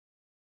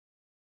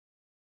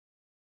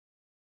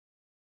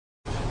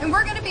and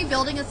we're going to be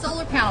building a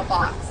solar panel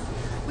box.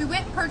 We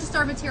went and purchased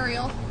our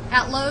material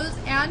at Lowe's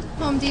and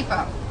Home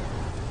Depot.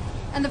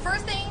 And the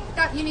first thing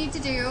that you need to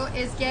do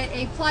is get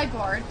a ply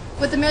board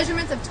with the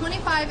measurements of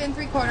 25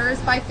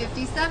 3/4 by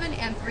 57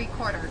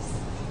 3/4.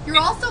 You're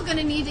also going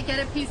to need to get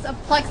a piece of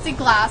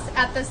plexiglass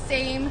at the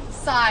same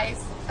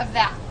size of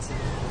that.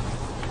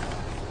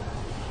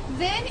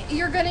 Then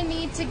you're going to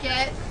need to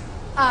get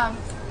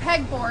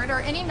pegboard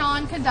or any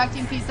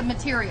non-conducting piece of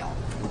material.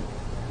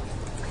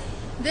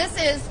 This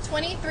is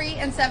 23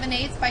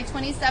 7/8 by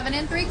 27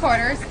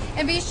 3/4,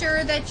 and be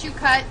sure that you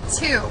cut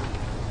 2.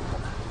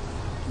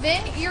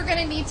 Then you're going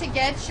to need to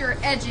get your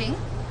edging.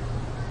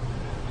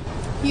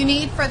 You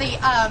need for the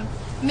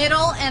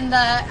middle and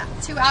the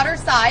 2 outer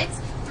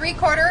sides,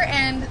 3/4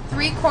 and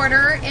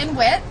 3/4 in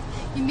width.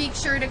 You make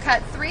sure to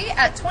cut 3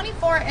 at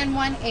 24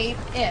 1/8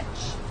 inch.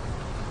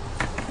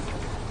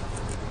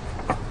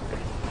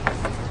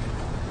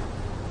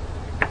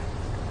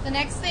 The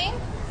next thing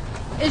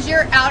is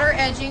your outer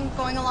edging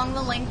going along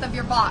the length of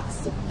your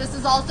box. This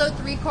is also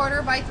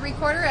 3/4 by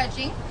 3/4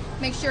 edging.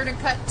 Make sure to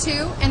cut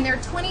 2, and they're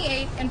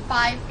 28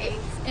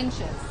 5/8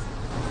 inches.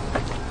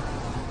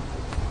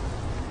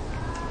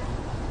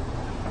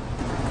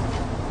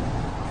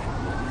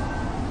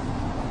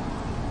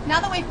 Now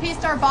that we've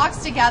pieced our box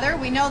together,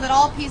 we know that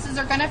all pieces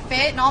are going to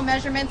fit and all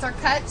measurements are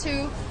cut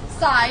to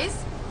size.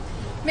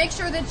 Make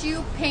sure that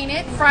you paint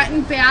it front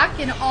and back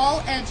in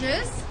all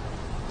edges.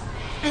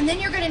 And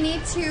then you're going to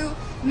need to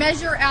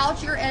measure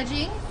out your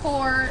edging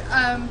for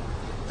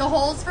the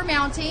holes for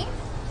mounting.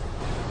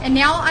 And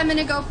now I'm going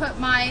to go put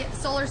my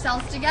solar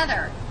cells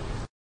together.